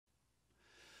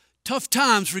Tough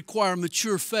times require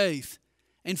mature faith,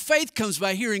 and faith comes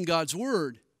by hearing God's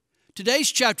Word.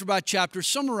 Today's chapter by chapter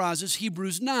summarizes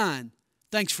Hebrews 9.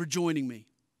 Thanks for joining me.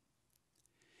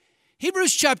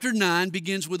 Hebrews chapter 9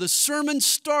 begins with a sermon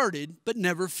started but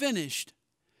never finished.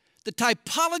 The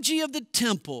typology of the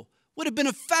temple would have been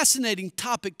a fascinating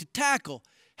topic to tackle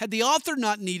had the author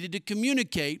not needed to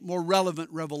communicate more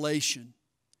relevant revelation.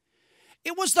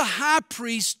 It was the high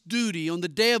priest's duty on the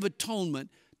Day of Atonement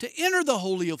to enter the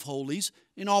Holy of Holies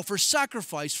and offer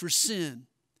sacrifice for sin.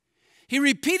 He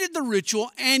repeated the ritual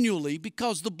annually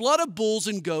because the blood of bulls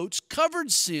and goats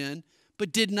covered sin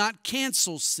but did not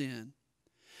cancel sin.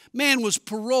 Man was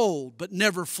paroled but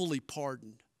never fully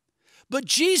pardoned. But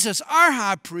Jesus, our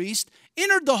high priest,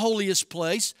 entered the holiest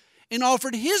place and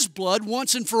offered his blood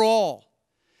once and for all.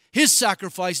 His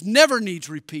sacrifice never needs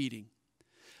repeating.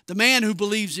 The man who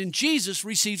believes in Jesus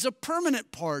receives a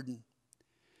permanent pardon.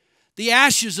 The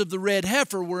ashes of the red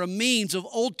heifer were a means of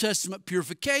Old Testament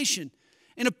purification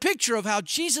and a picture of how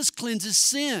Jesus cleanses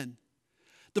sin.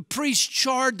 The priest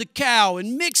charred the cow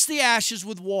and mixed the ashes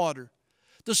with water.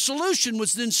 The solution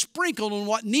was then sprinkled on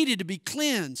what needed to be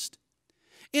cleansed.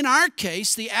 In our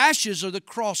case, the ashes are the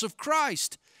cross of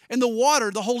Christ and the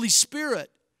water, the Holy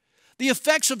Spirit. The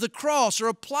effects of the cross are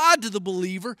applied to the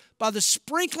believer by the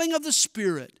sprinkling of the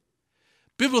Spirit.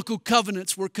 Biblical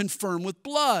covenants were confirmed with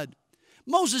blood.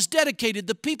 Moses dedicated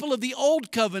the people of the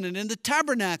Old Covenant and the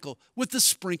tabernacle with the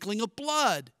sprinkling of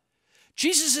blood.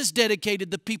 Jesus has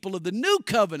dedicated the people of the New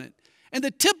Covenant and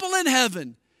the temple in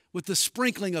heaven with the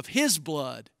sprinkling of His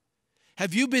blood.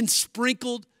 Have you been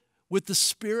sprinkled with the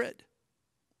Spirit?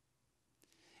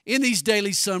 In these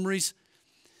daily summaries,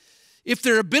 if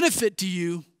they're a benefit to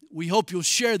you, we hope you'll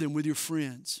share them with your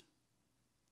friends.